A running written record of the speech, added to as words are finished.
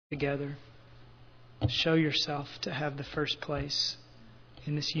together. Show yourself to have the first place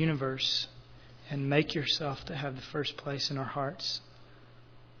in this universe and make yourself to have the first place in our hearts.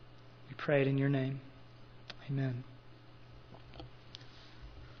 We pray it in your name. Amen.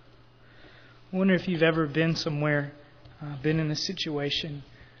 I wonder if you've ever been somewhere, been in a situation,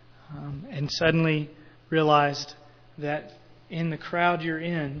 and suddenly realized that in the crowd you're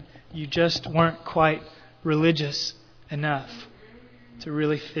in, you just weren't quite religious enough to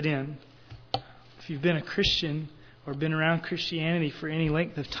really fit in. If you've been a Christian or been around Christianity for any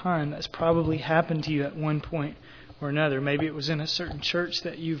length of time, that's probably happened to you at one point or another. Maybe it was in a certain church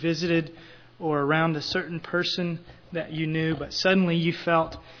that you visited or around a certain person that you knew, but suddenly you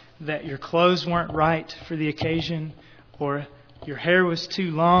felt that your clothes weren't right for the occasion, or your hair was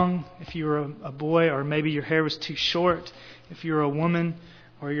too long if you were a boy, or maybe your hair was too short if you were a woman,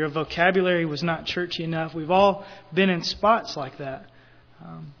 or your vocabulary was not churchy enough. We've all been in spots like that.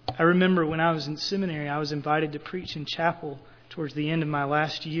 I remember when I was in seminary, I was invited to preach in chapel towards the end of my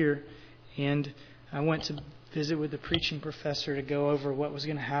last year, and I went to visit with the preaching professor to go over what was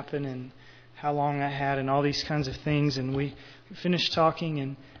going to happen and how long I had and all these kinds of things. And we finished talking,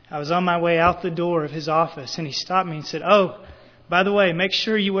 and I was on my way out the door of his office, and he stopped me and said, "Oh, by the way, make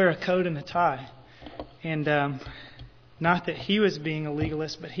sure you wear a coat and a tie." And not that he was being a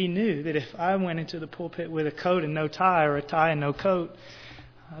legalist, but he knew that if I went into the pulpit with a coat and no tie, or a tie and no coat,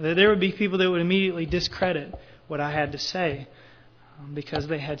 that there would be people that would immediately discredit what I had to say because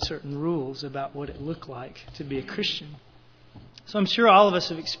they had certain rules about what it looked like to be a Christian. So I'm sure all of us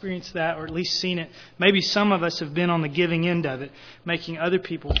have experienced that, or at least seen it. Maybe some of us have been on the giving end of it, making other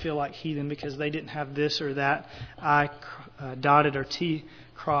people feel like heathen because they didn't have this or that I dotted or T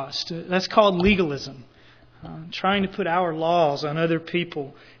crossed. That's called legalism. Trying to put our laws on other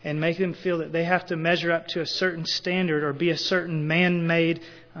people and make them feel that they have to measure up to a certain standard or be a certain man-made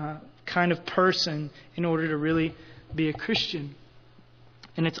kind of person in order to really be a Christian.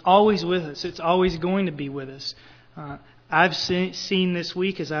 And it's always with us. It's always going to be with us. I've seen this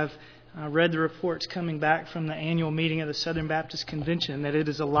week as I've read the reports coming back from the annual meeting of the Southern Baptist Convention that it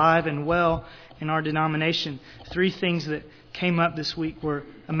is alive and well in our denomination. 3 things that came up this week were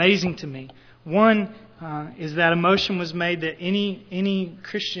amazing to me. One is that a motion was made that any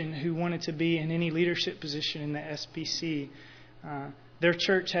Christian who wanted to be in any leadership position in the SBC, their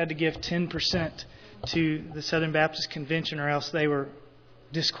church had to give 10% to the Southern Baptist Convention, or else they were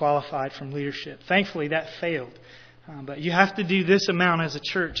disqualified from leadership. Thankfully, that failed. But you have to do this amount as a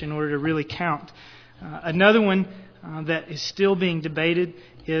church in order to really count. Another one that is still being debated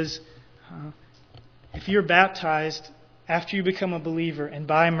is if you're baptized after you become a believer and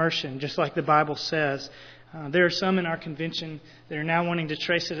by immersion, just like the Bible says, there are some in our convention that are now wanting to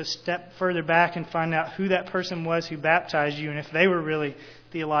trace it a step further back and find out who that person was who baptized you and if they were really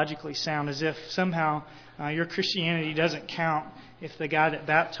theologically sound, as if somehow your Christianity doesn't count if the guy that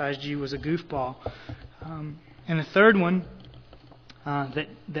baptized you was a goofball. And the third one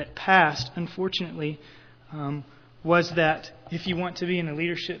that passed, unfortunately, was that if you want to be in a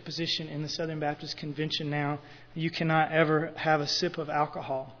leadership position in the Southern Baptist Convention now, you cannot ever have a sip of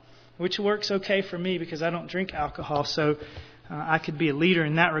alcohol, which works okay for me because I don't drink alcohol, so I could be a leader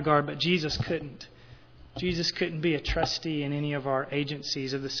in that regard, but Jesus couldn't. Jesus couldn't be a trustee in any of our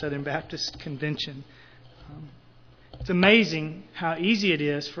agencies of the Southern Baptist Convention. It's amazing how easy it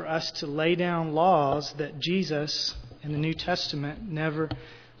is for us to lay down laws that Jesus in the New Testament never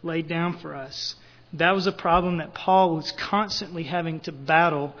laid down for us. That was a problem that Paul was constantly having to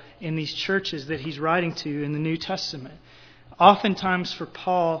battle in these churches that he's writing to in the New Testament. Oftentimes for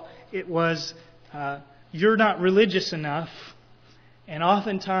Paul, it was, you're not religious enough. And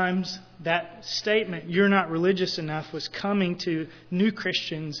oftentimes that statement, you're not religious enough, was coming to new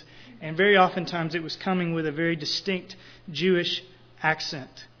Christians. And very oftentimes it was coming with a very distinct Jewish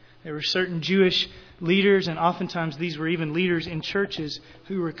accent. There were certain Jewish leaders, and oftentimes these were even leaders in churches,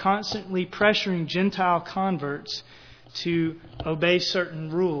 who were constantly pressuring Gentile converts to obey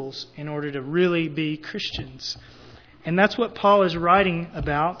certain rules in order to really be Christians. And that's what Paul is writing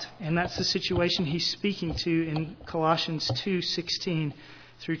about, and that's the situation he's speaking to in Colossians 2:16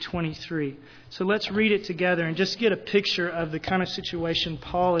 through 23. So let's read it together and just get a picture of the kind of situation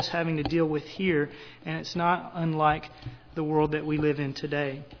Paul is having to deal with here, and it's not unlike the world that we live in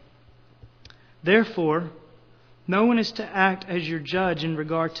today. Therefore, no one is to act as your judge in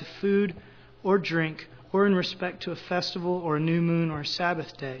regard to food or drink, or in respect to a festival or a new moon or a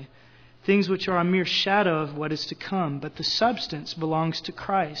Sabbath day, things which are a mere shadow of what is to come, but the substance belongs to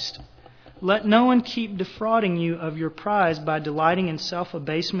Christ. Let no one keep defrauding you of your prize by delighting in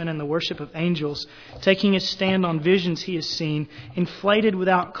self-abasement and the worship of angels, taking his stand on visions he has seen, inflated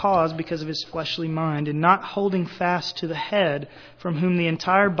without cause because of his fleshly mind, and not holding fast to the head, from whom the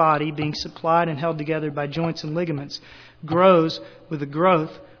entire body, being supplied and held together by joints and ligaments, grows with a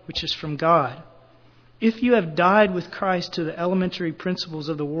growth which is from God. If you have died with Christ to the elementary principles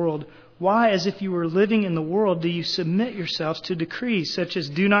of the world, why, as if you were living in the world, do you submit yourselves to decrees such as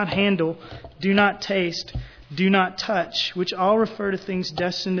do not handle, do not taste, do not touch, which all refer to things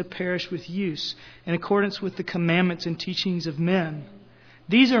destined to perish with use, in accordance with the commandments and teachings of men?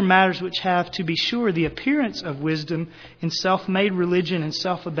 These are matters which have, to be sure, the appearance of wisdom in self-made religion and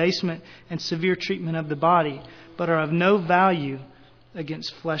self-abasement and severe treatment of the body, but are of no value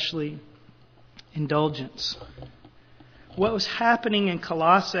against fleshly indulgence. What was happening in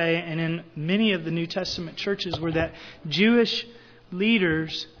Colossae and in many of the New Testament churches were that Jewish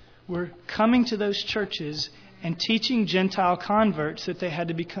leaders were coming to those churches and teaching Gentile converts that they had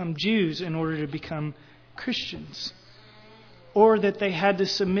to become Jews in order to become Christians. Or that they had to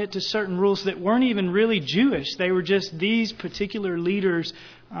submit to certain rules that weren't even really Jewish. They were just these particular leaders'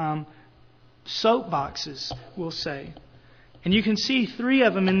 soapboxes, we'll say. And you can see 3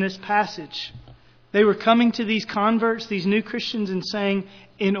 of them in this passage. They were coming to these converts, these new Christians, and saying,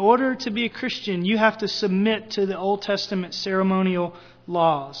 in order to be a Christian, you have to submit to the Old Testament ceremonial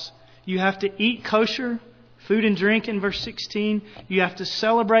laws. You have to eat kosher, food and drink in verse 16. You have to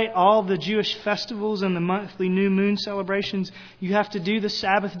celebrate all the Jewish festivals and the monthly new moon celebrations. You have to do the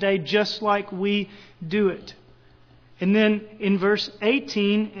Sabbath day just like we do it. And then in verse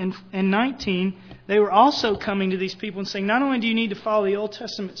 18 and 19, they were also coming to these people and saying, not only do you need to follow the Old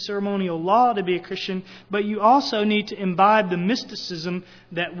Testament ceremonial law to be a Christian, but you also need to imbibe the mysticism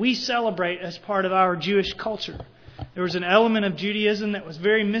that we celebrate as part of our Jewish culture. There was an element of Judaism that was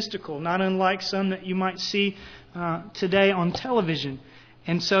very mystical, not unlike some that you might see today on television.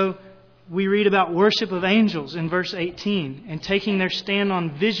 And so we read about worship of angels in verse 18 and taking their stand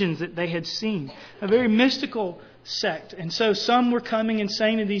on visions that they had seen. A very mystical sect. And so some were coming and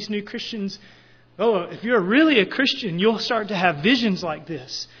saying to these new Christians, oh, if you're really a Christian, you'll start to have visions like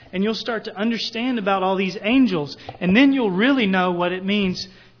this. And you'll start to understand about all these angels. And then you'll really know what it means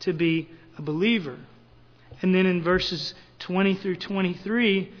to be a believer. And then in verses 20 through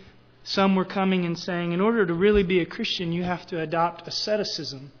 23, some were coming and saying, in order to really be a Christian, you have to adopt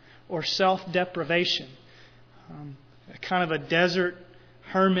asceticism or self-deprivation. Kind of a desert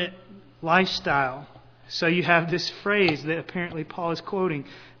hermit lifestyle. So you have this phrase that apparently Paul is quoting,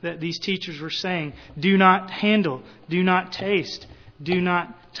 that these teachers were saying, do not handle, do not taste, do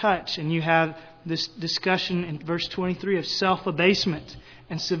not touch. And you have this discussion in verse 23 of self-abasement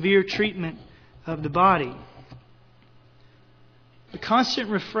and severe treatment of the body. The constant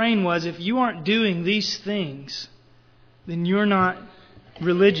refrain was, if you aren't doing these things, then you're not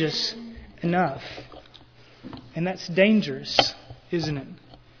religious enough. And that's dangerous, isn't it?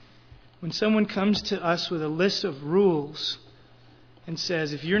 When someone comes to us with a list of rules and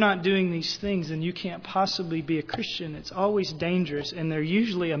says, if you're not doing these things, then you can't possibly be a Christian, it's always dangerous, and they're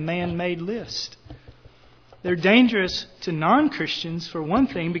usually a man-made list. They're dangerous to non-Christians, for one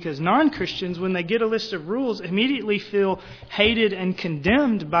thing, because non-Christians, when they get a list of rules, immediately feel hated and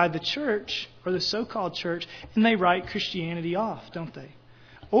condemned by the church, or the so-called church, and they write Christianity off, don't they?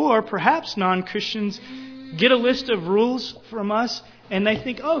 Or perhaps non-Christians get a list of rules from us, and they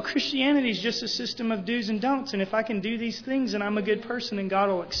think, oh, Christianity is just a system of do's and don'ts, and if I can do these things, then I'm a good person and God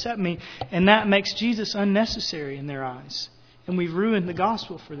will accept me. And that makes Jesus unnecessary in their eyes. And we've ruined the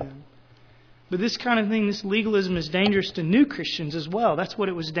gospel for them. But this kind of thing, this legalism is dangerous to new Christians as well. That's what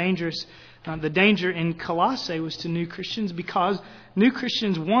it was dangerous. The danger in Colossae was to new Christians, because new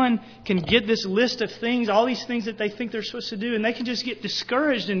Christians, one, can get this list of things, all these things that they think they're supposed to do, and they can just get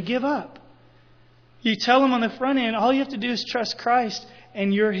discouraged and give up. You tell them on the front end, all you have to do is trust Christ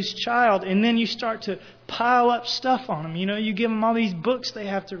and you're His child. And then you start to pile up stuff on them. You know, you give them all these books they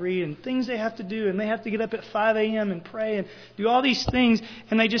have to read and things they have to do. And they have to get up at 5 a.m. and pray and do all these things.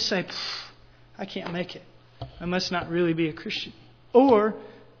 And they just say, I can't make it. I must not really be a Christian. Or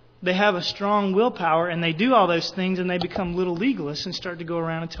they have a strong willpower and they do all those things and they become little legalists and start to go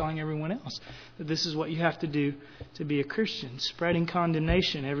around and telling everyone else that this is what you have to do to be a Christian. Spreading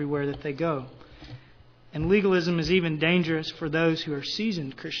condemnation everywhere that they go. And legalism is even dangerous for those who are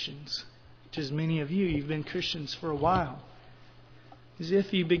seasoned Christians, which is many of you. You've been Christians for a while. As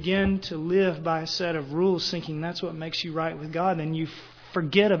if you begin to live by a set of rules thinking that's what makes you right with God, then you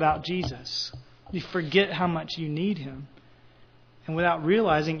forget about Jesus. You forget how much you need Him. And without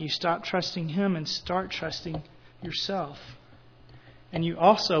realizing, you stop trusting Him and start trusting yourself. And you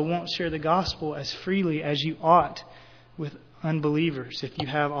also won't share the gospel as freely as you ought with unbelievers if you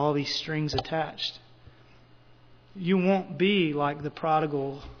have all these strings attached. You won't be like the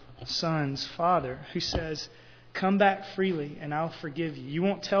prodigal son's father who says, come back freely and I'll forgive you. You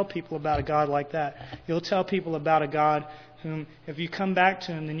won't tell people about a God like that. You'll tell people about a God whom, if you come back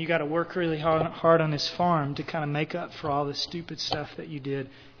to Him, then you got to work really hard on His farm to kind of make up for all the stupid stuff that you did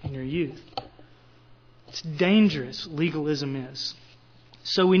in your youth. It's dangerous, legalism is.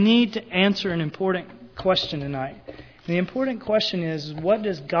 So we need to answer an important question tonight. And the important question is, what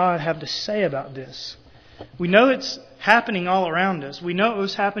does God have to say about this? We know it's happening all around us. We know it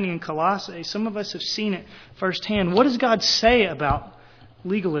was happening in Colossae. Some of us have seen it firsthand. What does God say about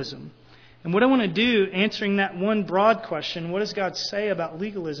legalism? And what I want to do, answering that one broad question, what does God say about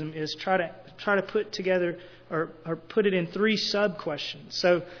legalism, is try to put together or put it in three sub-questions.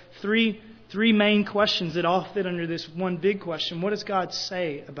 So three main questions that all fit under this one big question. What does God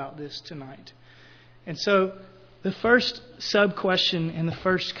say about this tonight? And so the first sub-question and the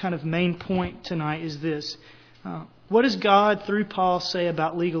first kind of main point tonight is this. What does God, through Paul, say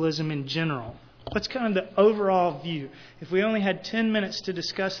about legalism in general? What's kind of the overall view? If we only had 10 minutes to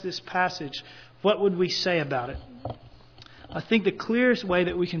discuss this passage, what would we say about it? I think the clearest way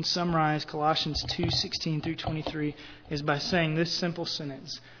that we can summarize Colossians 2:16 through 23 is by saying this simple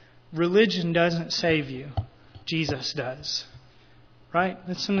sentence. Religion doesn't save you. Jesus does. Right?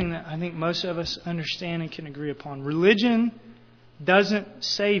 That's something that I think most of us understand and can agree upon. Religion doesn't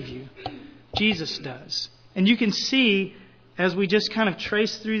save you. Jesus does. And you can see, as we just kind of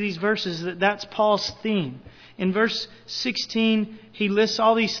trace through these verses, that that's Paul's theme. In verse 16, he lists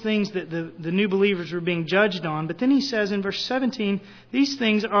all these things that the new believers were being judged on. But then he says in verse 17, these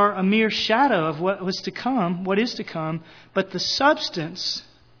things are a mere shadow of what is to come, but the substance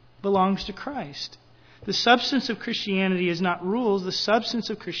belongs to Christ. The substance of Christianity is not rules. The substance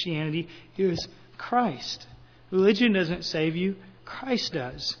of Christianity is Christ. Religion doesn't save you. Christ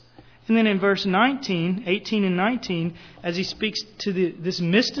does. And then in verse 18 and 19, as he speaks to this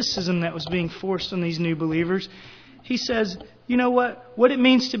mysticism that was being forced on these new believers, he says, you know what? What it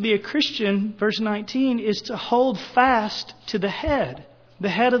means to be a Christian, verse 19, is to hold fast to the head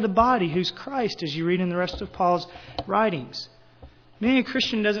of the body, who's Christ, as you read in the rest of Paul's writings. Being a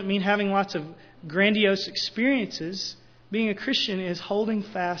Christian doesn't mean having lots of grandiose experiences. Being a Christian is holding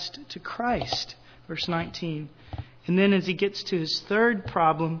fast to Christ, verse 19. And then as he gets to his third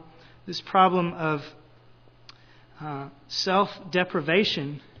problem, this problem of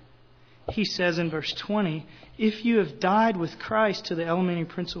self-deprivation, he says in verse 20, if you have died with Christ to the elementary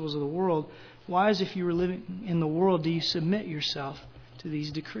principles of the world, why, as if you were living in the world, do you submit yourself to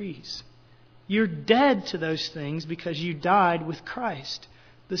these decrees? You're dead to those things because you died with Christ.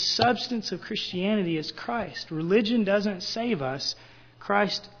 The substance of Christianity is Christ. Religion doesn't save us.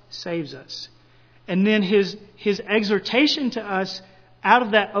 Christ saves us. And then his exhortation to us out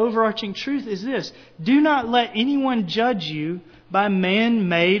of that overarching truth is this. Do not let anyone judge you by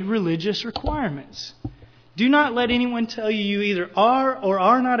man-made religious requirements. Do not let anyone tell you either are or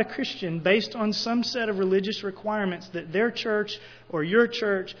are not a Christian based on some set of religious requirements that their church or your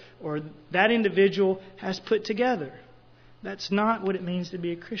church or that individual has put together. That's not what it means to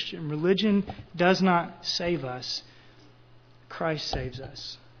be a Christian. Religion does not save us. Christ saves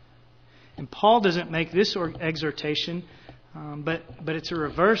us. And Paul doesn't make this exhortation, but it's a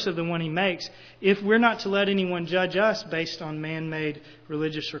reverse of the one he makes. If we're not to let anyone judge us based on man-made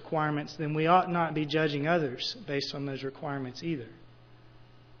religious requirements, then we ought not be judging others based on those requirements either.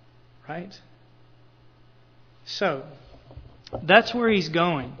 Right? So, that's where he's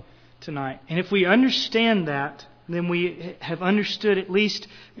going tonight. And if we understand that, then we have understood, at least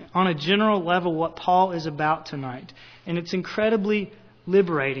on a general level, what Paul is about tonight. And it's incredibly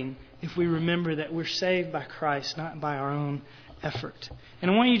liberating if we remember that we're saved by Christ, not by our own effort.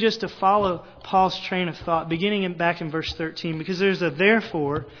 And I want you just to follow Paul's train of thought, beginning back in verse 13, because there's a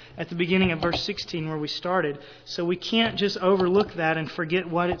therefore at the beginning of verse 16 where we started. So we can't just overlook that and forget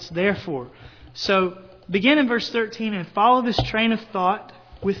what it's there for. So begin in verse 13 and follow this train of thought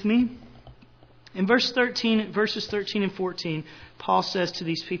with me. In verses 13 and 14, Paul says to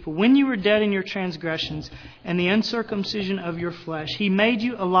these people, when you were dead in your transgressions and the uncircumcision of your flesh, He made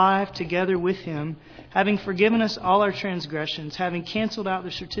you alive together with Him, having forgiven us all our transgressions, having canceled out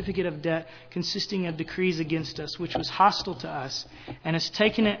the certificate of debt consisting of decrees against us, which was hostile to us, and has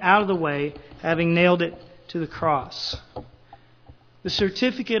taken it out of the way, having nailed it to the cross. The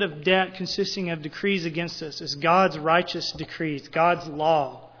certificate of debt consisting of decrees against us is God's righteous decrees, God's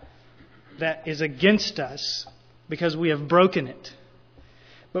law that is against us because we have broken it.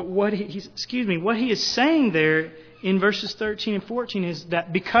 But what he is saying there in verses 13 and 14 is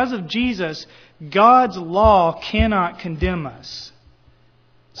that because of Jesus, God's law cannot condemn us.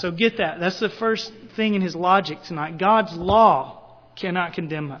 So get that. That's the first thing in his logic tonight. God's law cannot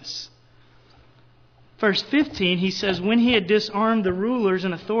condemn us. Verse 15, he says, when he had disarmed the rulers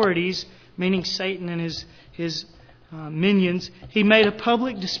and authorities, meaning Satan and his minions, he made a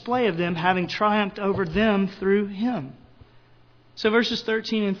public display of them, having triumphed over them through him. So verses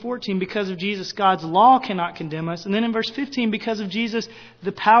 13 and 14, because of Jesus, God's law cannot condemn us. And then in verse 15, because of Jesus,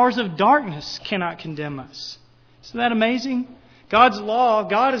 the powers of darkness cannot condemn us. Isn't that amazing? God's law,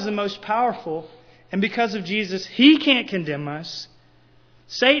 God is the most powerful. And because of Jesus, He can't condemn us.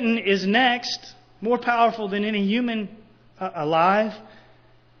 Satan is next, more powerful than any human alive.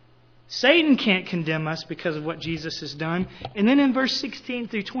 Satan can't condemn us because of what Jesus has done. And then in verse 16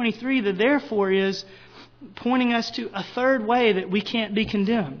 through 23, the therefore is pointing us to a third way that we can't be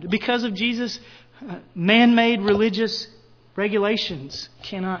condemned. Because of Jesus, man-made religious regulations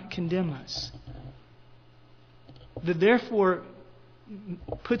cannot condemn us. The therefore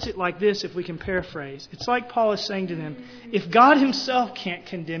puts it like this, if we can paraphrase. It's like Paul is saying to them, if God Himself can't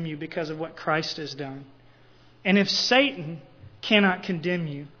condemn you because of what Christ has done, and if Satan cannot condemn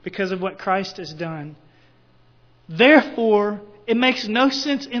you because of what Christ has done, therefore it makes no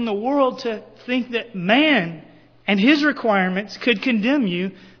sense in the world to think that man and his requirements could condemn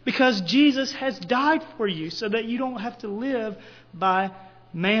you, because Jesus has died for you so that you don't have to live by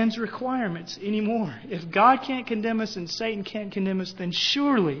man's requirements anymore. If God can't condemn us and Satan can't condemn us, then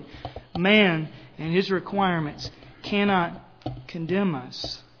surely man and his requirements cannot condemn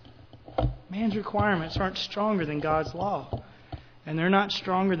us. Man's requirements aren't stronger than God's law. And they're not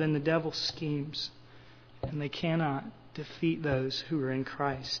stronger than the devil's schemes. And they cannot defeat those who are in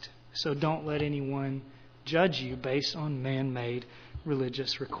Christ. So don't let anyone judge you based on man-made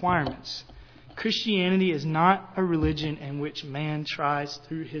religious requirements. Christianity is not a religion in which man tries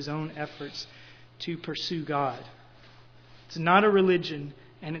through his own efforts to pursue God. It's not a religion,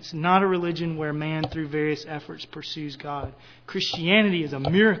 and it's not a religion where man through various efforts pursues God. Christianity is a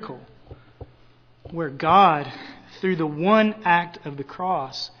miracle where God, through the one act of the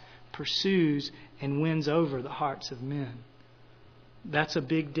cross, pursues and wins over the hearts of men. That's a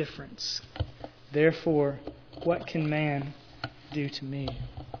big difference. Therefore, what can man do to me?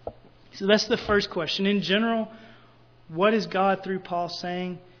 So that's the first question. In general, what is God through Paul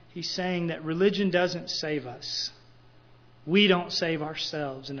saying? He's saying that religion doesn't save us. We don't save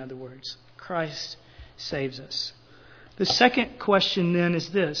ourselves, in other words. Christ saves us. The second question then is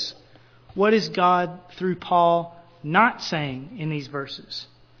this. What is God through Paul not saying in these verses?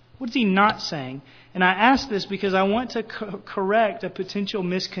 What is He not saying? And I ask this because I want to correct a potential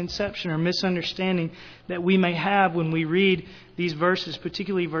misconception or misunderstanding that we may have when we read these verses,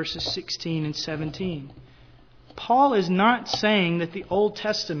 particularly verses 16 and 17. Paul is not saying that the Old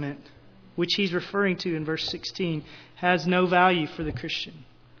Testament, which he's referring to in verse 16, has no value for the Christian.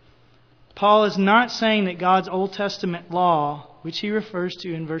 Paul is not saying that God's Old Testament law, which he refers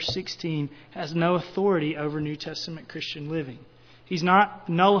to in verse 16, has no authority over New Testament Christian living. He's not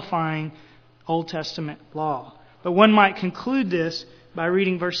nullifying Old Testament law. But one might conclude this by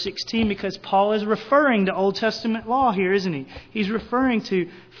reading verse 16, because Paul is referring to Old Testament law here, isn't he? He's referring to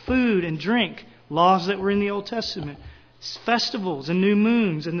food and drink, laws that were in the Old Testament, festivals and new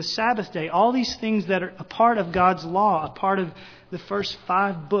moons and the Sabbath day, all these things that are a part of God's law, a part of the first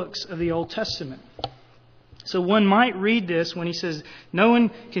 5 books of the Old Testament. So one might read this when he says, no one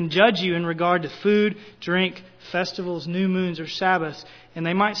can judge you in regard to food, drink, festivals, new moons, or Sabbaths. And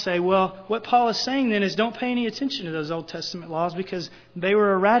they might say, well, what Paul is saying then is don't pay any attention to those Old Testament laws because they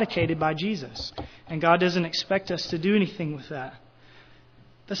were eradicated by Jesus. And God doesn't expect us to do anything with that.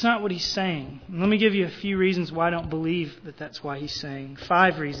 That's not what he's saying. Let me give you a few reasons why I don't believe that that's why he's saying.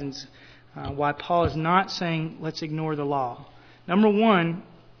 5 reasons why Paul is not saying let's ignore the law. Number 1,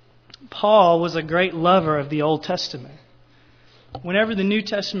 Paul was a great lover of the Old Testament. Whenever the New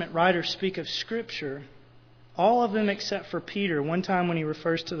Testament writers speak of Scripture, all of them except for Peter, one time when he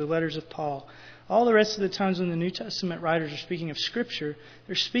refers to the letters of Paul, all the rest of the times when the New Testament writers are speaking of Scripture,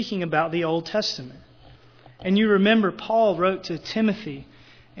 they're speaking about the Old Testament. And you remember Paul wrote to Timothy,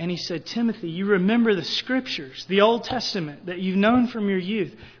 and he said, Timothy, you remember the Scriptures, the Old Testament that you've known from your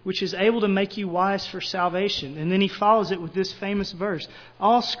youth, which is able to make you wise for salvation. And then he follows it with this famous verse.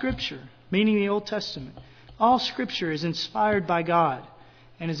 All Scripture, meaning the Old Testament, all Scripture is inspired by God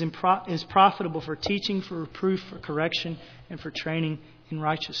and is profitable for teaching, for reproof, for correction, and for training in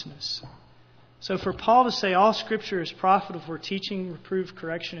righteousness. So for Paul to say all Scripture is profitable for teaching, reproof,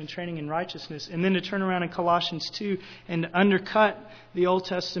 correction, and training in righteousness, and then to turn around in Colossians 2 and to undercut the Old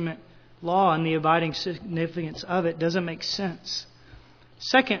Testament law and the abiding significance of it doesn't make sense.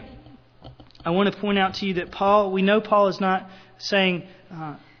 Second, I want to point out to you that we know Paul is not saying,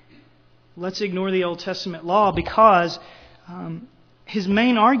 let's ignore the Old Testament law, because his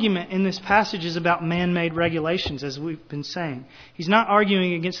main argument in this passage is about man-made regulations, as we've been saying. He's not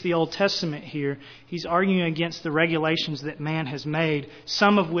arguing against the Old Testament here. He's arguing against the regulations that man has made,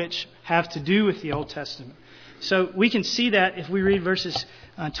 some of which have to do with the Old Testament. So we can see that if we read verses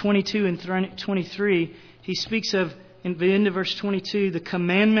 22 and 23. He speaks of, in the end of verse 22, the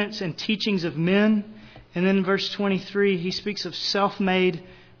commandments and teachings of men. And then in verse 23, he speaks of self-made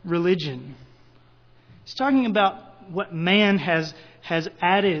religion. He's talking about what man has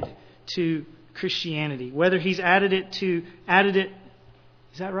added to Christianity. Whether he's added it,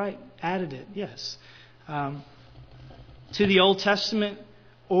 is that right? Added it, yes. To the Old Testament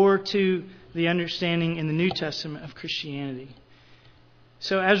or to the understanding in the New Testament of Christianity.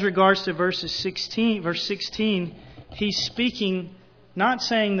 So as regards to verse 16, he's speaking, not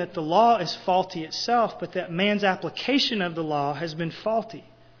saying that the law is faulty itself, but that man's application of the law has been faulty.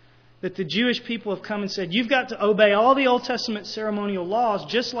 That the Jewish people have come and said, you've got to obey all the Old Testament ceremonial laws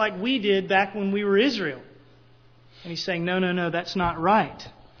just like we did back when we were Israel. And he's saying, no, that's not right.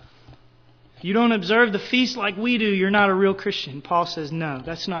 If you don't observe the feast like we do, you're not a real Christian. Paul says, no,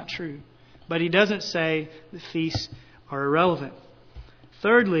 that's not true. But he doesn't say the feasts are irrelevant.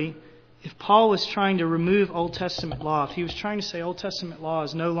 Thirdly, if Paul was trying to remove Old Testament law, if he was trying to say Old Testament law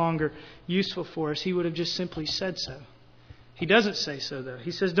is no longer useful for us, he would have just simply said so. He doesn't say so, though.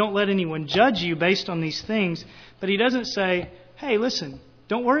 He says, don't let anyone judge you based on these things. But he doesn't say, hey, listen,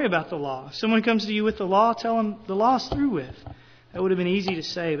 don't worry about the law. If someone comes to you with the law, tell them the law's through with. That would have been easy to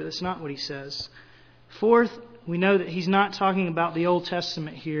say, but that's not what he says. Fourth, we know that he's not talking about the Old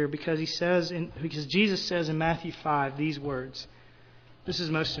Testament here because Jesus says in Matthew 5 these words. This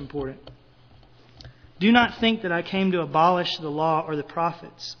is most important. Do not think that I came to abolish the law or the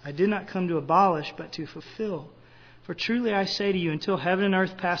prophets. I did not come to abolish, but to fulfill. For truly I say to you, until heaven and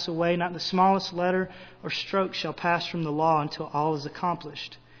earth pass away, not the smallest letter or stroke shall pass from the law until all is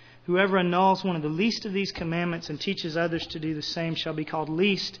accomplished. Whoever annuls one of the least of these commandments and teaches others to do the same shall be called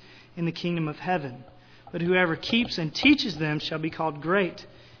least in the kingdom of heaven. But whoever keeps and teaches them shall be called great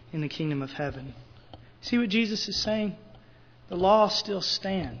in the kingdom of heaven. See what Jesus is saying? The law still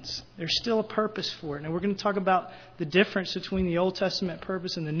stands. There's still a purpose for it. And we're going to talk about the difference between the Old Testament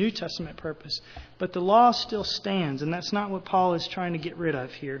purpose and the New Testament purpose. But the law still stands, and that's not what Paul is trying to get rid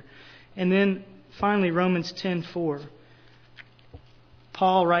of here. And then finally, Romans 10:4.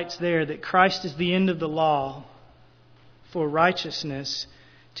 Paul writes there that Christ is the end of the law for righteousness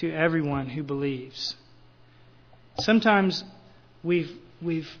to everyone who believes. Sometimes we've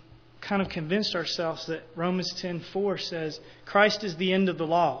kind of convinced ourselves that Romans 10:4 says Christ is the end of the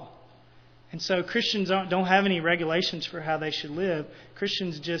law. And so Christians don't have any regulations for how they should live.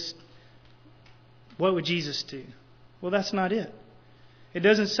 Christians just, what would Jesus do? Well, that's not it. It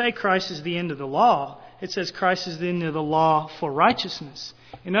doesn't say Christ is the end of the law. It says Christ is the end of the law for righteousness.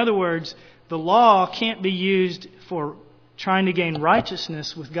 In other words, the law can't be used for trying to gain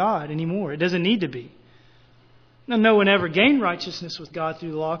righteousness with God anymore. It doesn't need to be. Now, no one ever gained righteousness with God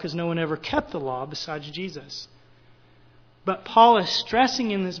through the law because no one ever kept the law besides Jesus. But Paul is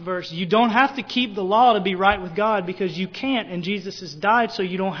stressing in this verse, you don't have to keep the law to be right with God because you can't, and Jesus has died so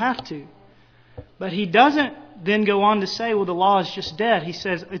you don't have to. But he doesn't then go on to say, well, the law is just dead. He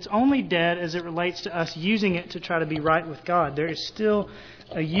says it's only dead as it relates to us using it to try to be right with God. There is still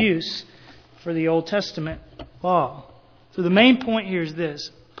a use for the Old Testament law. So the main point here is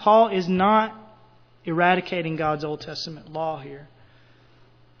this. Paul is not eradicating God's Old Testament law here.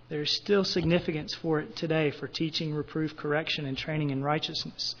 There is still significance for it today for teaching, reproof, correction, and training in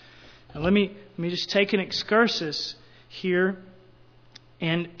righteousness. Now let me just take an excursus here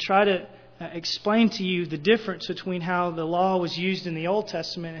and try to explain to you the difference between how the law was used in the Old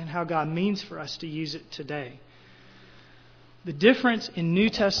Testament and how God means for us to use it today. The difference in New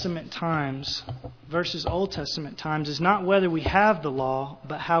Testament times versus Old Testament times is not whether we have the law,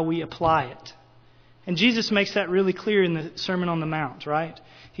 but how we apply it. And Jesus makes that really clear in the Sermon on the Mount, right?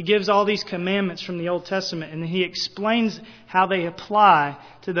 He gives all these commandments from the Old Testament and then he explains how they apply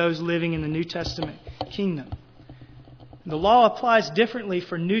to those living in the New Testament kingdom. The law applies differently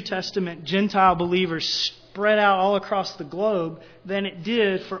for New Testament Gentile believers spread out all across the globe than it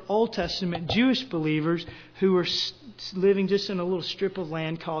did for Old Testament Jewish believers who were living just in a little strip of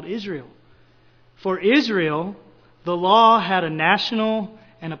land called Israel. For Israel, the law had a national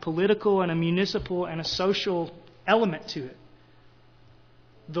and a political and a municipal and a social element to it.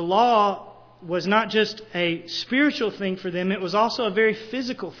 The law was not just a spiritual thing for them, it was also a very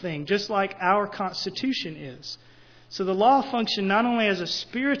physical thing, just like our Constitution is. So the law functioned not only as a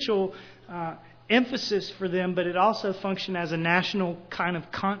spiritual emphasis for them, but it also functioned as a national kind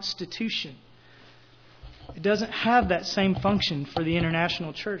of constitution. It doesn't have that same function for the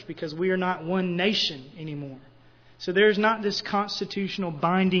international church because we are not one nation anymore. So there's not this constitutional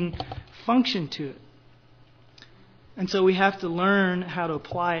binding function to it. And so we have to learn how to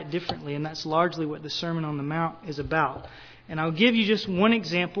apply it differently, and that's largely what the Sermon on the Mount is about. And I'll give you just one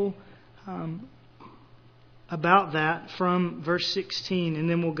example about that from verse 16, and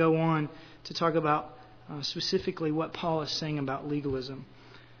then we'll go on to talk about specifically what Paul is saying about legalism.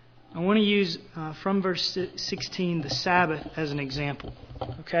 I want to use from verse 16 the Sabbath as an example.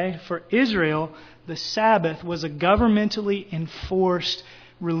 Okay? For Israel, the Sabbath was a governmentally enforced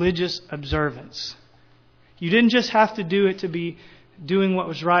religious observance. You didn't just have to do it to be doing what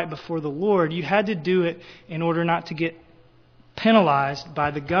was right before the Lord. You had to do it in order not to get penalized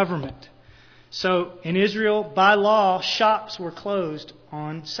by the government. So in Israel, by law, shops were closed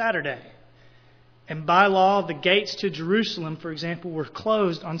on Saturday. And by law, the gates to Jerusalem, for example, were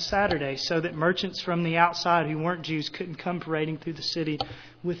closed on Saturday so that merchants from the outside who weren't Jews couldn't come parading through the city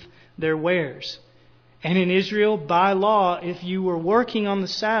with their wares. And in Israel, by law, if you were working on the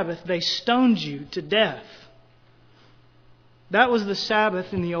Sabbath, they stoned you to death. That was the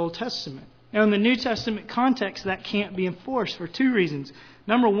Sabbath in the Old Testament. Now, in the New Testament context, that can't be enforced for two reasons.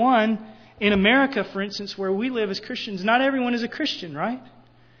 Number one, in America, for instance, where we live as Christians, not everyone is a Christian, right?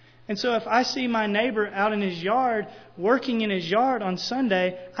 And so if I see my neighbor out in his yard, working in his yard on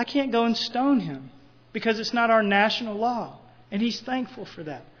Sunday, I can't go and stone him because it's not our national law. And he's thankful for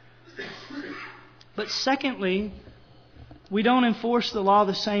that. But secondly, we don't enforce the law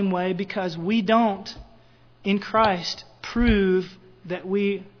the same way because we don't, in Christ, prove that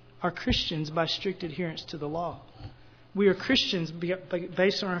we are Christians by strict adherence to the law. We are Christians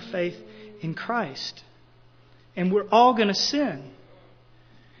based on our faith in Christ. And we're all going to sin.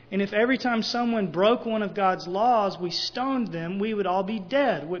 And if every time someone broke one of God's laws, we stoned them, we would all be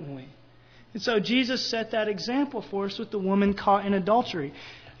dead, wouldn't we? And so Jesus set that example for us with the woman caught in adultery.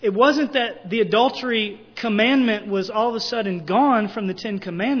 It wasn't that the adultery commandment was all of a sudden gone from the 10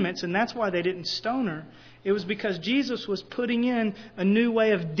 Commandments, and that's why they didn't stone her. It was because Jesus was putting in a new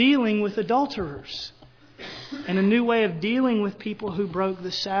way of dealing with adulterers and a new way of dealing with people who broke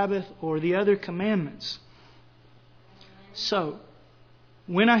the Sabbath or the other commandments. So,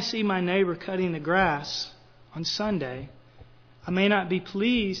 when I see my neighbor cutting the grass on Sunday, I may not be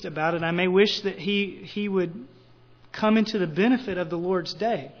pleased about it. I may wish that he would come into the benefit of the Lord's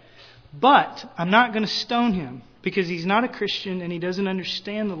day. But I'm not going to stone him because he's not a Christian and he doesn't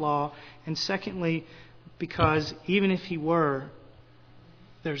understand the law. And secondly, because even if he were,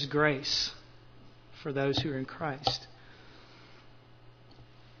 there's grace for those who are in Christ.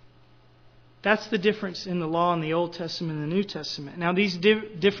 That's the difference in the law in the Old Testament and the New Testament. Now, these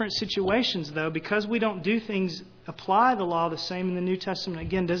different situations, though, because we don't do things, apply the law the same in the New Testament,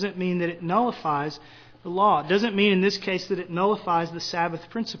 again, doesn't mean that it nullifies the law. It doesn't mean in this case that it nullifies the Sabbath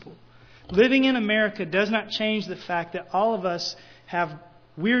principle. Living in America does not change the fact that all of us have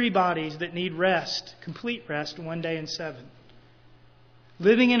weary bodies that need rest, complete rest, one day in 7.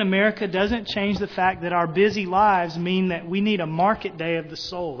 Living in America doesn't change the fact that our busy lives mean that we need a market day of the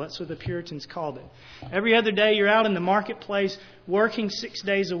soul. That's what the Puritans called it. Every other day you're out in the marketplace working 6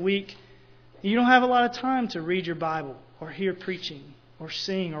 days a week. You don't have a lot of time to read your Bible or hear preaching or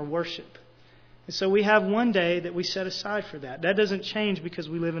sing or worship. And so we have one day that we set aside for that. That doesn't change because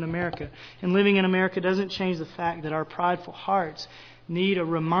we live in America. And living in America doesn't change the fact that our prideful hearts need a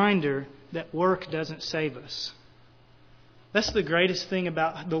reminder that work doesn't save us. That's the greatest thing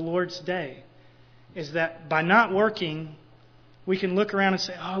about the Lord's Day, is that by not working, we can look around and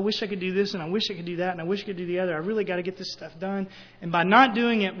say, oh, I wish I could do this, and I wish I could do that, and I wish I could do the other. I really got to get this stuff done. And by not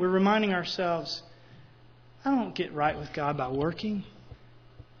doing it, we're reminding ourselves, I don't get right with God by working.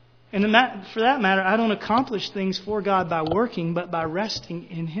 And for that matter, I don't accomplish things for God by working, but by resting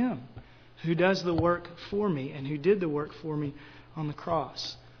in Him, who does the work for me and who did the work for me on the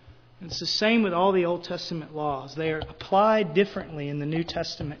cross. It's the same with all the Old Testament laws. They are applied differently in the New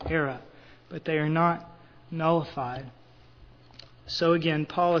Testament era, but they are not nullified. So again,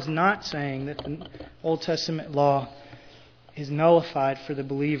 Paul is not saying that the Old Testament law is nullified for the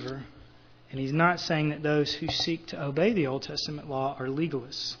believer, and he's not saying that those who seek to obey the Old Testament law are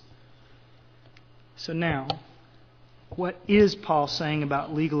legalists. So now, what is Paul saying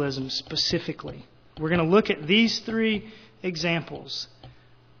about legalism specifically? We're going to look at these 3 examples.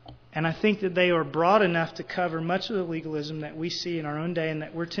 And I think that they are broad enough to cover much of the legalism that we see in our own day and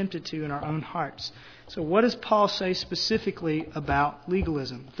that we're tempted to in our own hearts. So what does Paul say specifically about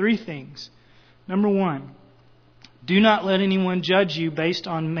legalism? 3 things. Number 1, do not let anyone judge you based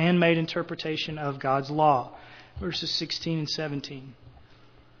on man-made interpretation of God's law. Verses 16 and 17.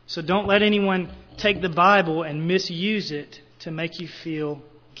 So don't let anyone take the Bible and misuse it to make you feel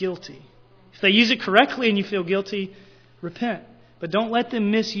guilty. If they use it correctly and you feel guilty, repent. But don't let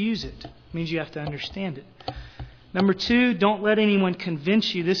them misuse it. It means you have to understand it. Number 2, don't let anyone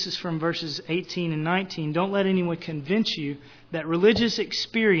convince you. This is from verses 18 and 19. Don't let anyone convince you that religious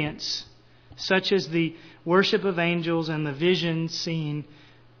experience, such as the worship of angels and the vision seen,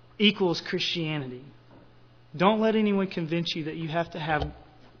 equals Christianity. Don't let anyone convince you that you have to have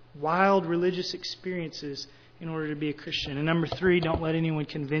wild religious experiences in order to be a Christian. And number 3, don't let anyone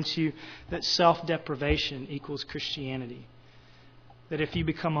convince you that self-deprivation equals Christianity. That if you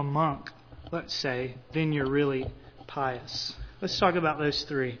become a monk, let's say, then you're really pious. Let's talk about those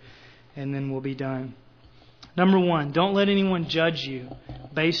 3, and then we'll be done. Number 1, don't let anyone judge you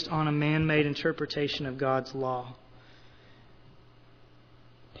based on a man-made interpretation of God's law.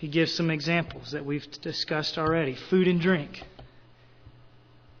 He gives some examples that we've discussed already. Food and drink.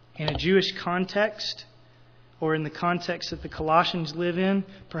 In a Jewish context, or in the context that the Colossians live in,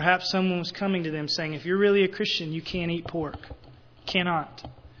 perhaps someone was coming to them saying, if you're really a Christian, you can't eat pork. Cannot.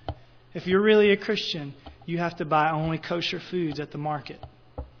 If you're really a Christian, you have to buy only kosher foods at the market.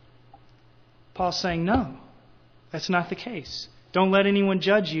 Paul's saying, no, that's not the case. Don't let anyone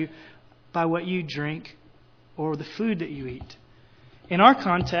judge you by what you drink or the food that you eat. In our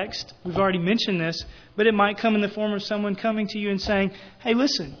context, we've already mentioned this, but it might come in the form of someone coming to you and saying, hey,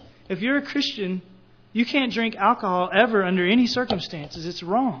 listen, if you're a Christian, you can't drink alcohol ever under any circumstances. It's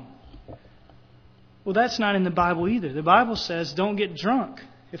wrong. Well, that's not in the Bible either. The Bible says don't get drunk.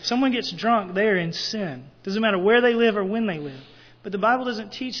 If someone gets drunk, they are in sin. Doesn't matter where they live or when they live. But the Bible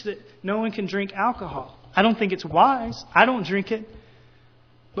doesn't teach that no one can drink alcohol. I don't think it's wise. I don't drink it.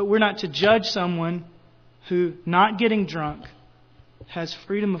 But we're not to judge someone who, not getting drunk, has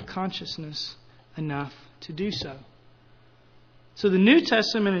freedom of consciousness enough to do so. So the New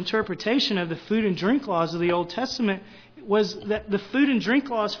Testament interpretation of the food and drink laws of the Old Testament was that the food and drink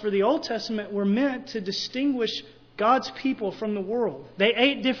laws for the Old Testament were meant to distinguish God's people from the world. They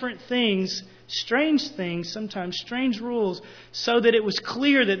ate different things, sometimes strange rules, so that it was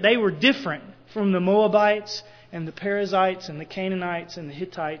clear that they were different from the Moabites and the Perizzites and the Canaanites and the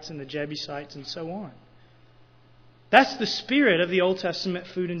Hittites and the Jebusites and so on. That's the spirit of the Old Testament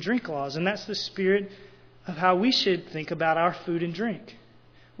food and drink laws, and that's the spirit of how we should think about our food and drink.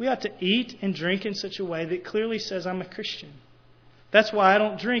 We ought to eat and drink in such a way that clearly says I'm a Christian. That's why I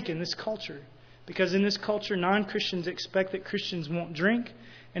don't drink in this culture. Because in this culture, non-Christians expect that Christians won't drink.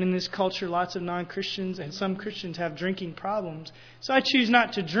 And in this culture, lots of non-Christians and some Christians have drinking problems. So I choose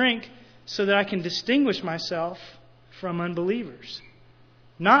not to drink so that I can distinguish myself from unbelievers.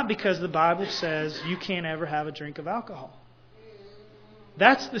 Not because the Bible says you can't ever have a drink of alcohol.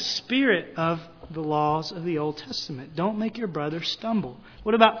 That's the spirit of the laws of the Old Testament. Don't make your brother stumble.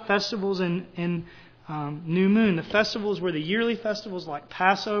 What about festivals and New Moon? The festivals were the yearly festivals like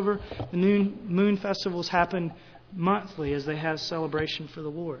Passover. The New Moon festivals happen monthly as they have celebration for the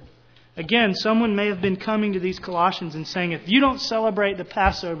Lord. Again, someone may have been coming to these Colossians and saying, if you don't celebrate the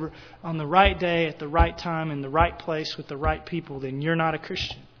Passover on the right day, at the right time, in the right place, with the right people, then you're not a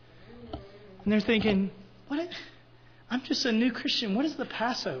Christian. And they're thinking, what? I'm just a new Christian. What is the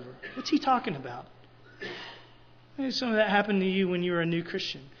Passover? What's he talking about? Maybe some of that happened to you when you were a new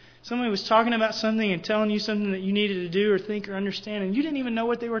Christian. Somebody was talking about something and telling you something that you needed to do or think or understand, and you didn't even know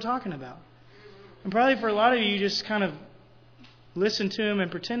what they were talking about. And probably for a lot of you, you just kind of listened to them and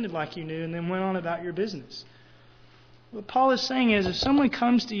pretended like you knew and then went on about your business. What Paul is saying is, if someone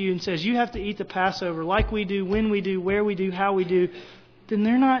comes to you and says, you have to eat the Passover like we do, when we do, where we do, how we do, then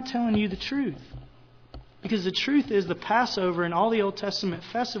they're not telling you the truth. Because the truth is the Passover and all the Old Testament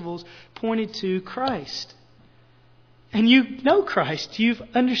festivals pointed to Christ. And you know Christ. You've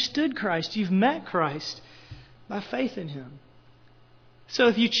understood Christ. You've met Christ by faith in Him. So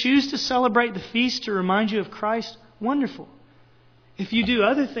if you choose to celebrate the feast to remind you of Christ, wonderful. If you do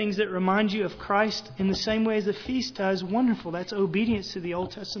other things that remind you of Christ in the same way as the feast does, wonderful. That's obedience to the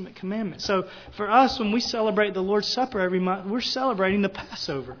Old Testament commandment. So for us, when we celebrate the Lord's Supper every month, we're celebrating the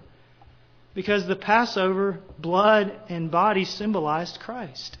Passover. Because the Passover, blood and body symbolized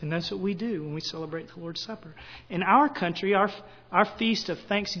Christ. And that's what we do when we celebrate the Lord's Supper. In our country, our feast of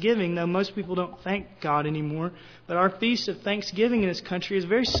Thanksgiving, though most people don't thank God anymore, but our feast of Thanksgiving in this country is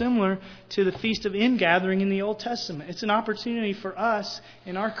very similar to the Feast of Ingathering in the Old Testament. It's an opportunity for us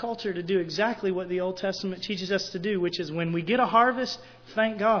in our culture to do exactly what the Old Testament teaches us to do, which is when we get a harvest,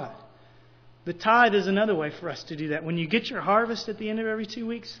 thank God. The tithe is another way for us to do that. When you get your harvest at the end of every 2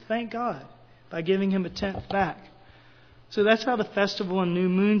 weeks, thank God by giving Him a tenth back. So that's how the festival and new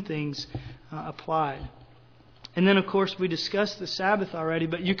moon things applied. And then, of course, we discussed the Sabbath already,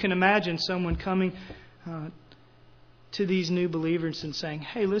 but you can imagine someone coming to these new believers and saying,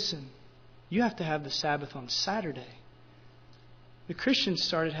 hey, listen, you have to have the Sabbath on Saturday. The Christians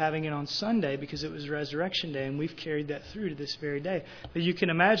started having it on Sunday because it was Resurrection Day, and we've carried that through to this very day. But you can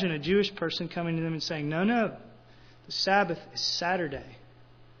imagine a Jewish person coming to them and saying, no, the Sabbath is Saturday.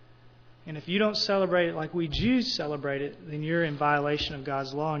 And if you don't celebrate it like we Jews celebrate it, then you're in violation of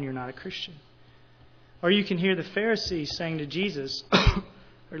God's law and you're not a Christian. Or you can hear the Pharisees saying to Jesus,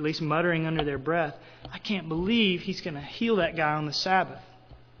 or at least muttering under their breath, I can't believe He's going to heal that guy on the Sabbath.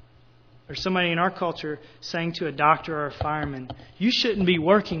 Or somebody in our culture saying to a doctor or a fireman, you shouldn't be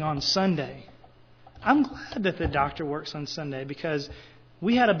working on Sunday. I'm glad that the doctor works on Sunday because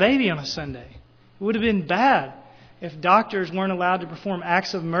we had a baby on a Sunday. It would have been bad if doctors weren't allowed to perform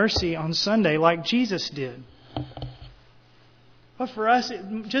acts of mercy on Sunday like Jesus did. But for us, it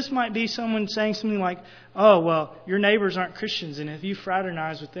just might be someone saying something like, oh, well, your neighbors aren't Christians, and if you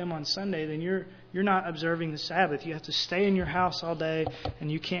fraternize with them on Sunday, then you're not observing the Sabbath. You have to stay in your house all day,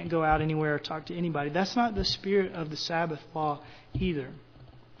 and you can't go out anywhere or talk to anybody. That's not the spirit of the Sabbath law either.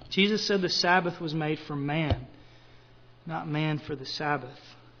 Jesus said the Sabbath was made for man, not man for the Sabbath.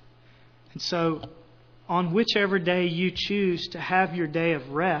 And so, on whichever day you choose to have your day of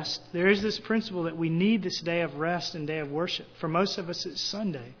rest, there is this principle that we need this day of rest and day of worship. For most of us, it's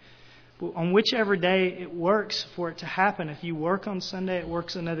Sunday. But on whichever day it works for it to happen, if you work on Sunday, it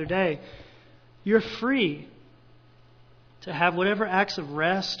works another day, you're free to have whatever acts of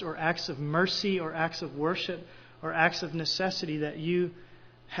rest or acts of mercy or acts of worship or acts of necessity that you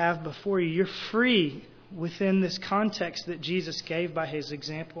have before you. You're free within this context that Jesus gave by His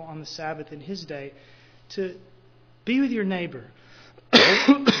example on the Sabbath in His day to be with your neighbor.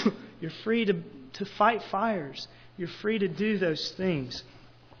 You're free to fight fires. You're free to do those things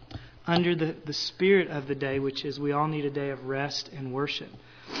under the spirit of the day, which is we all need a day of rest and worship.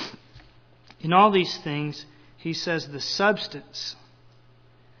 In all these things, He says the substance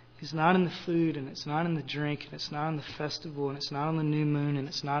is not in the food, and it's not in the drink, and it's not in the festival, and it's not on the new moon, and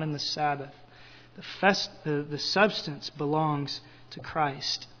it's not in the Sabbath. The substance belongs to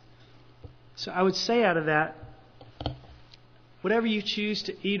Christ. So I would say out of that, whatever you choose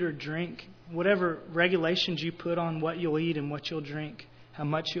to eat or drink, whatever regulations you put on what you'll eat and what you'll drink, how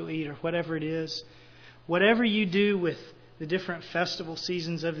much you'll eat or whatever it is, whatever you do with the different festival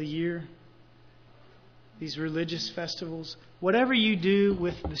seasons of the year, these religious festivals, whatever you do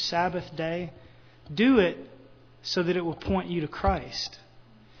with the Sabbath day, do it so that it will point you to Christ.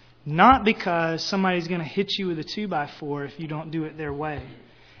 Not because somebody's going to hit you with a 2x4 if you don't do it their way.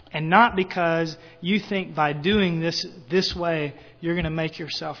 And not because you think by doing this way, you're going to make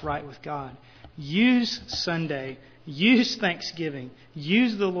yourself right with God. Use Sunday. Use Thanksgiving.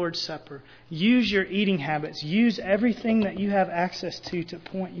 Use the Lord's Supper. Use your eating habits. Use everything that you have access to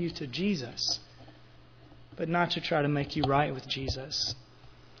point you to Jesus. But not to try to make you right with Jesus.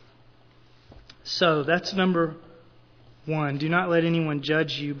 So that's number 1. Do not let anyone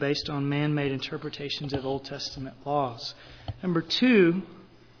judge you based on man-made interpretations of Old Testament laws. Number 2,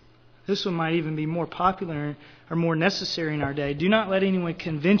 this one might even be more popular or more necessary in our day. Do not let anyone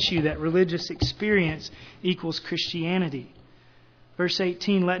convince you that religious experience equals Christianity. Verse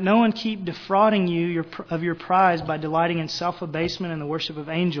 18, let no one keep defrauding you of your prize by delighting in self-abasement and the worship of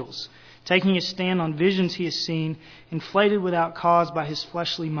angels, taking a stand on visions he has seen, inflated without cause by his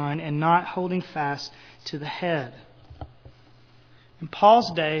fleshly mind, and not holding fast to the head. In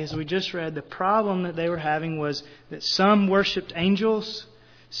Paul's day, as we just read, the problem that they were having was that some worshipped angels,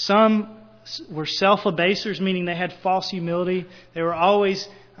 some were self-abasers, meaning they had false humility. They were always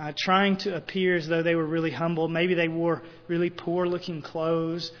trying to appear as though they were really humble. Maybe they wore really poor-looking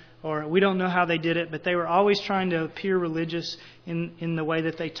clothes, or we don't know how they did it, but they were always trying to appear religious in the way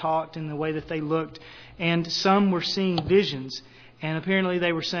that they talked, in the way that they looked. And some were seeing visions, and apparently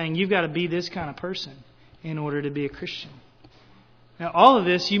they were saying, you've got to be this kind of person in order to be a Christian. Now, all of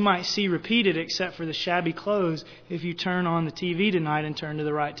this you might see repeated except for the shabby clothes if you turn on the TV tonight and turn to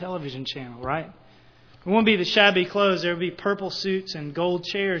the right television channel, right? It won't be the shabby clothes. There will be purple suits and gold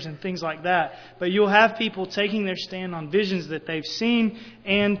chairs and things like that. But you'll have people taking their stand on visions that they've seen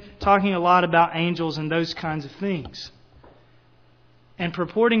and talking a lot about angels and those kinds of things. And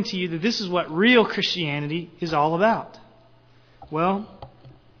purporting to you that this is what real Christianity is all about. Well,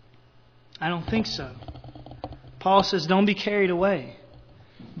 I don't think so. Paul says don't be carried away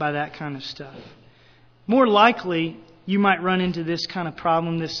by that kind of stuff. More likely, you might run into this kind of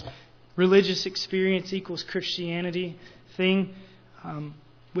problem, this religious experience equals Christianity thing,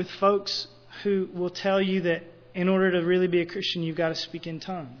 with folks who will tell you that in order to really be a Christian, you've got to speak in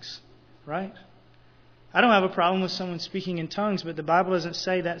tongues, right? I don't have a problem with someone speaking in tongues, but the Bible doesn't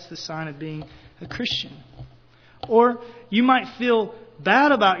say that's the sign of being a Christian. Or you might feel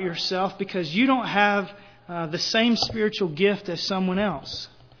bad about yourself because you don't have the same spiritual gift as someone else.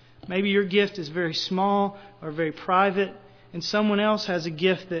 Maybe your gift is very small or very private, and someone else has a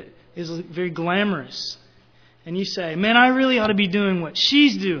gift that is very glamorous. And you say, man, I really ought to be doing what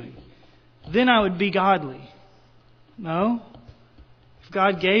she's doing. Then I would be godly. No. If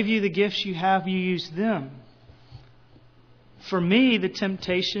God gave you the gifts you have, you use them. For me, the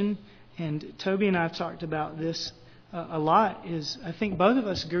temptation, and Toby and I have talked about this a lot, is I think both of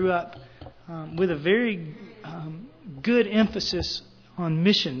us grew up with a very good emphasis on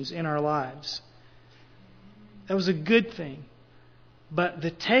missions in our lives. That was a good thing. But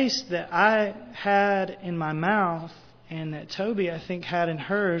the taste that I had in my mouth and that Toby, I think, had in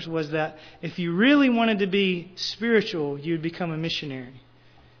hers was that if you really wanted to be spiritual, you'd become a missionary.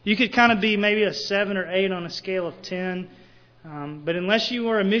 You could kind of be maybe a 7 or 8 on a scale of 10. But unless you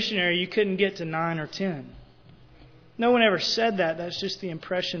were a missionary, you couldn't get to 9 or 10. No one ever said that. That's just the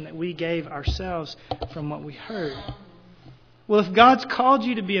impression that we gave ourselves from what we heard. Well, if God's called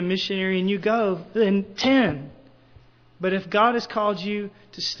you to be a missionary and you go, then 10. But if God has called you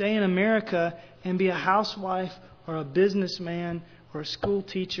to stay in America and be a housewife or a businessman or a school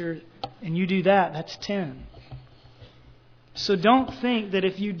teacher, and you do that, that's 10. So don't think that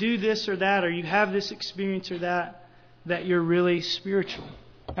if you do this or that, or you have this experience or that, that you're really spiritual.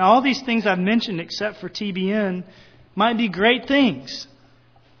 Now, all these things I've mentioned, except for TBN, might be great things.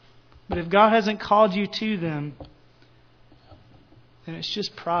 But if God hasn't called you to them, then it's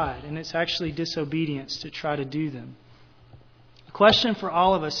just pride, and it's actually disobedience to try to do them. The question for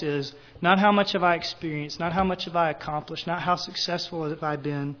all of us is not how much have I experienced, not how much have I accomplished, not how successful have I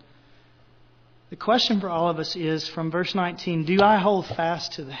been. The question for all of us is, from verse 19, do I hold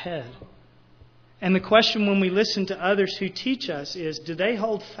fast to the head? And the question when we listen to others who teach us is, do they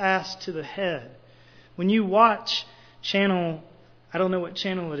hold fast to the head? When you watch channel, I don't know what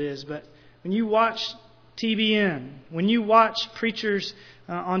channel it is, but when you watch TBN, when you watch preachers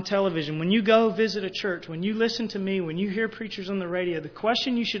on television, when you go visit a church, when you listen to me, when you hear preachers on the radio, the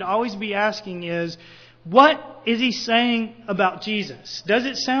question you should always be asking is, what is he saying about Jesus? Does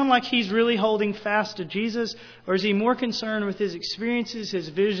it sound like he's really holding fast to Jesus? Or is he more concerned with his experiences, his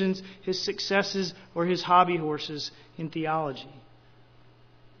visions, his successes, or his hobby horses in theology?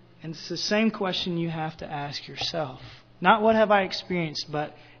 And it's the same question you have to ask yourself. Not what have I experienced,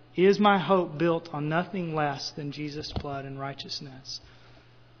 but is my hope built on nothing less than Jesus' blood and righteousness?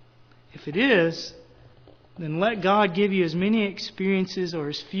 If it is, then let God give you as many experiences or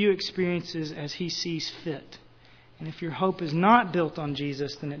as few experiences as He sees fit. And if your hope is not built on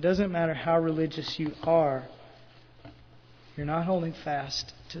Jesus, then it doesn't matter how religious you are. You're not holding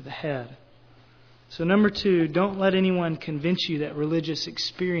fast to the head. So 2, don't let anyone convince you that religious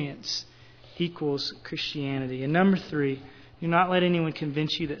experience equals Christianity. And 3, do not let anyone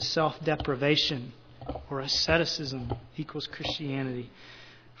convince you that self-deprivation or asceticism equals Christianity.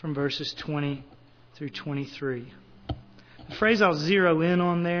 From verses 20 through 23. The phrase I'll zero in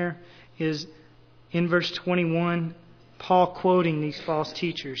on there is in verse 21, Paul quoting these false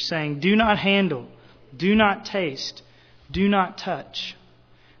teachers, saying, do not handle, do not taste, do not touch.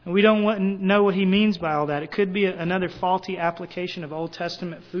 And we don't know what he means by all that. It could be another faulty application of Old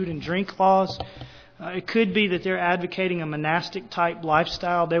Testament food and drink laws. It could be that they're advocating a monastic type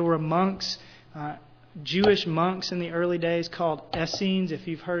lifestyle. They were monks, Jewish monks in the early days called Essenes. If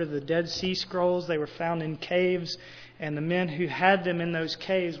you've heard of the Dead Sea Scrolls, they were found in caves, and the men who had them in those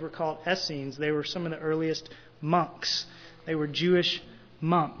caves were called Essenes. They were some of the earliest monks. They were Jewish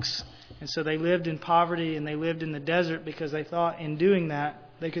monks. And so they lived in poverty and they lived in the desert because they thought in doing that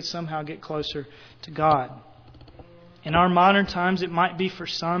they could somehow get closer to God. In our modern times, it might be for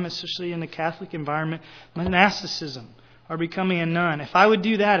some, especially in the Catholic environment, monasticism. Or becoming a nun. If I would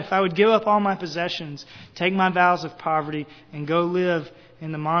do that, if I would give up all my possessions, take my vows of poverty, and go live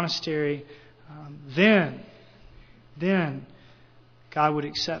in the monastery, then God would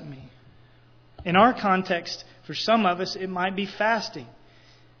accept me. In our context, for some of us, it might be fasting.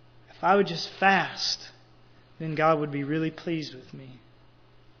 If I would just fast, then God would be really pleased with me.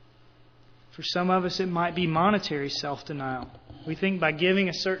 For some of us, it might be monetary self-denial. We think by giving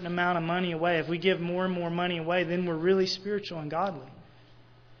a certain amount of money away, if we give more and more money away, then we're really spiritual and godly.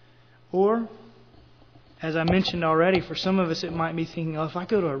 Or, as I mentioned already, for some of us it might be thinking, if I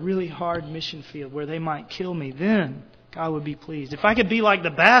go to a really hard mission field where they might kill me, then God would be pleased. If I could be like the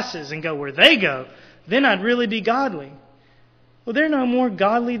Basses and go where they go, then I'd really be godly. Well, they're no more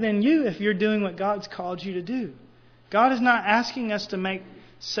godly than you if you're doing what God's called you to do. God is not asking us to make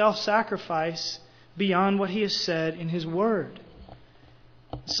self-sacrifice beyond what He has said in His Word.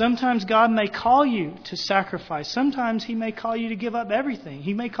 Sometimes God may call you to sacrifice. Sometimes He may call you to give up everything.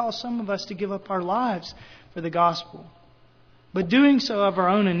 He may call some of us to give up our lives for the gospel. But doing so of our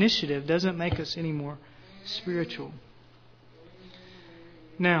own initiative doesn't make us any more spiritual.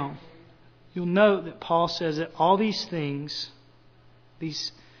 Now, you'll note that Paul says that all these things,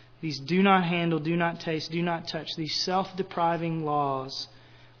 these do not handle, do not taste, do not touch, these self-depriving laws,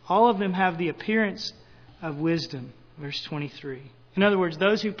 all of them have the appearance of wisdom. Verse 23. In other words,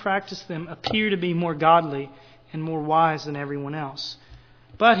 those who practice them appear to be more godly and more wise than everyone else.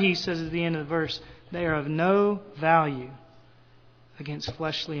 But, he says at the end of the verse, they are of no value against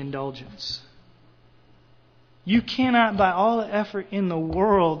fleshly indulgence. You cannot, by all the effort in the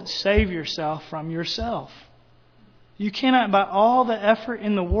world, save yourself from yourself. You cannot, by all the effort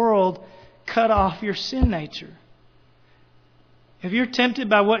in the world, cut off your sin nature. If you're tempted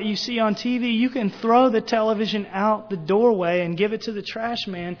by what you see on TV, you can throw the television out the doorway and give it to the trash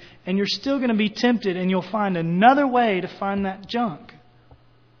man, and you're still going to be tempted, and you'll find another way to find that junk.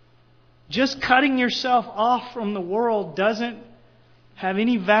 Just cutting yourself off from the world doesn't have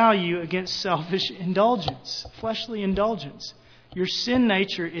any value against selfish indulgence, fleshly indulgence. Your sin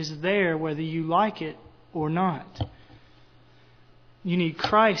nature is there whether you like it or not. You need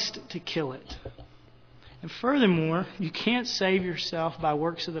Christ to kill it. And furthermore, you can't save yourself by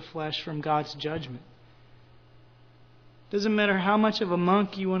works of the flesh from God's judgment. It doesn't matter how much of a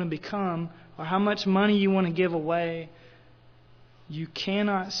monk you want to become or how much money you want to give away. You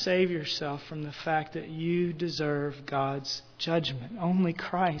cannot save yourself from the fact that you deserve God's judgment. Only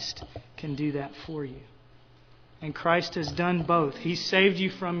Christ can do that for you. And Christ has done both. He saved you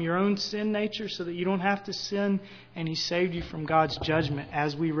from your own sin nature so that you don't have to sin. And He saved you from God's judgment.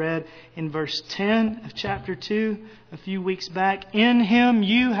 As we read in verse 10 of chapter 2 a few weeks back, in Him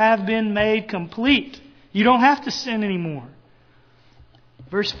you have been made complete. You don't have to sin anymore.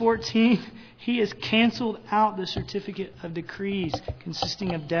 Verse 14, He has canceled out the certificate of decrees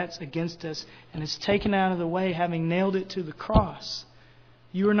consisting of debts against us and has taken out of the way, having nailed it to the cross.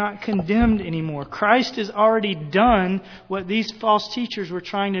 You are not condemned anymore. Christ has already done what these false teachers were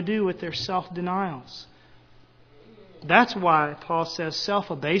trying to do with their self-denials. That's why Paul says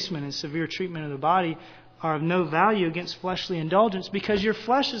self-abasement and severe treatment of the body are of no value against fleshly indulgence, because your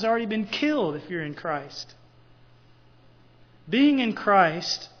flesh has already been killed if you're in Christ. Being in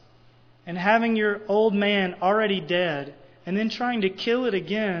Christ and having your old man already dead and then trying to kill it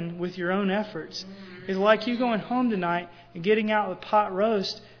again with your own efforts is like you going home tonight and getting out a pot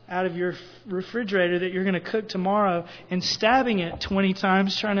roast out of your refrigerator that you're going to cook tomorrow and stabbing it 20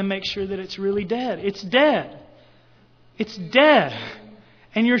 times trying to make sure that it's really dead. It's dead. It's dead.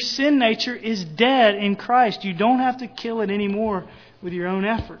 And your sin nature is dead in Christ. You don't have to kill it anymore with your own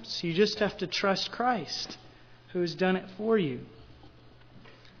efforts. You just have to trust Christ, who has done it for you.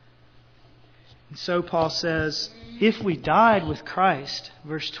 And so Paul says, if we died with Christ,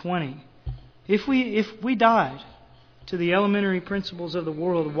 verse 20, if we died to the elementary principles of the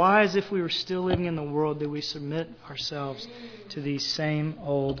world, why, as if we were still living in the world, do we submit ourselves to these same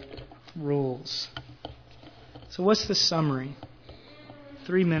old rules? So what's the summary?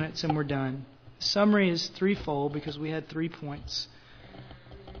 3 minutes and we're done. The summary is threefold because we had 3 points.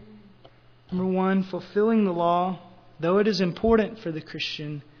 Number 1, fulfilling the law, though it is important for the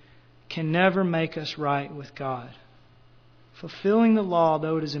Christian, can never make us right with God. Fulfilling the law,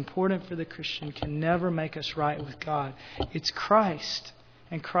 though it is important for the Christian, can never make us right with God. It's Christ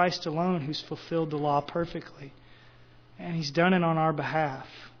and Christ alone who's fulfilled the law perfectly. And He's done it on our behalf.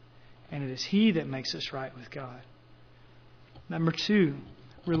 And it is He that makes us right with God. Number 2,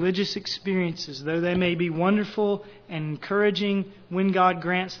 religious experiences, though they may be wonderful and encouraging when God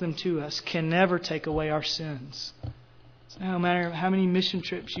grants them to us, can never take away our sins. So no matter how many mission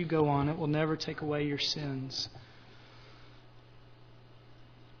trips you go on, it will never take away your sins.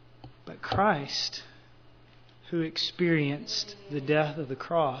 But Christ, who experienced the death of the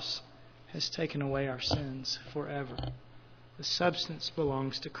cross, has taken away our sins forever. The substance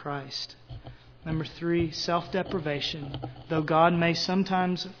belongs to Christ. Number 3, self-deprivation, though God may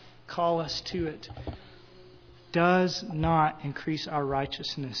sometimes call us to it, does not increase our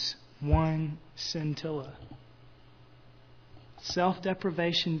righteousness one scintilla.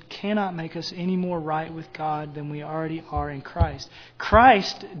 Self-deprivation cannot make us any more right with God than we already are in Christ.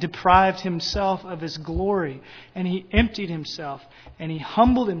 Christ deprived Himself of His glory, and He emptied Himself, and He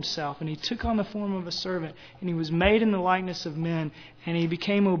humbled Himself, and He took on the form of a servant, and He was made in the likeness of men, and He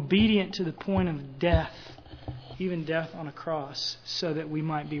became obedient to the point of death, even death on a cross, so that we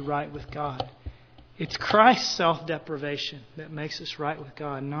might be right with God. It's Christ's self-deprivation that makes us right with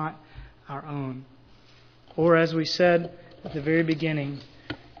God, not our own. Or as we said at the very beginning,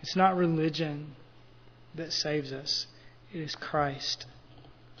 it's not religion that saves us. It is Christ.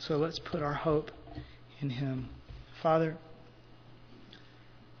 So let's put our hope in Him. Father,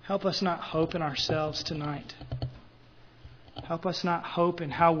 help us not hope in ourselves tonight. Help us not hope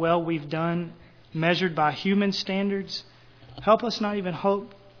in how well we've done measured by human standards. Help us not even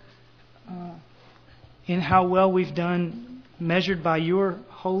hope in how well we've done measured by your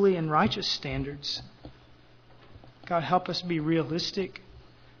holy and righteous standards. God, help us be realistic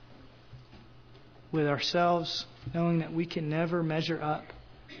with ourselves, knowing that we can never measure up.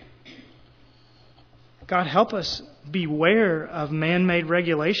 God, help us beware of man-made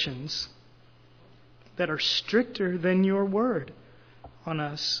regulations that are stricter than your word on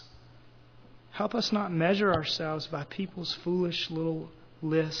us. Help us not measure ourselves by people's foolish little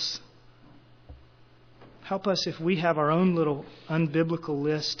lists. Help us, if we have our own little unbiblical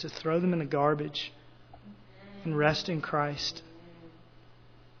lists, to throw them in the garbage and rest in Christ.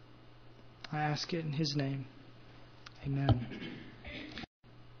 I ask it in His name. Amen.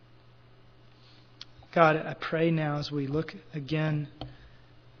 God, I pray now as we look again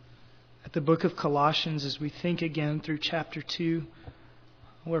at the book of Colossians, as we think again through chapter 2,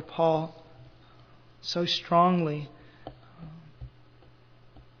 where Paul so strongly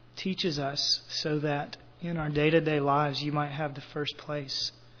teaches us so that in our day-to-day lives you might have the first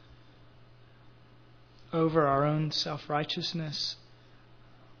place over our own self-righteousness,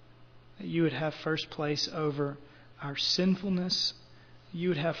 that you would have first place over our sinfulness, you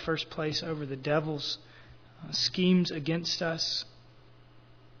would have first place over the devil's schemes against us.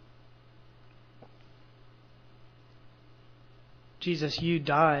 Jesus, you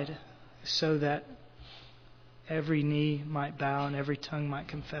died so that every knee might bow and every tongue might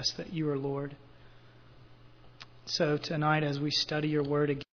confess that you are Lord. So tonight, as we study your word again,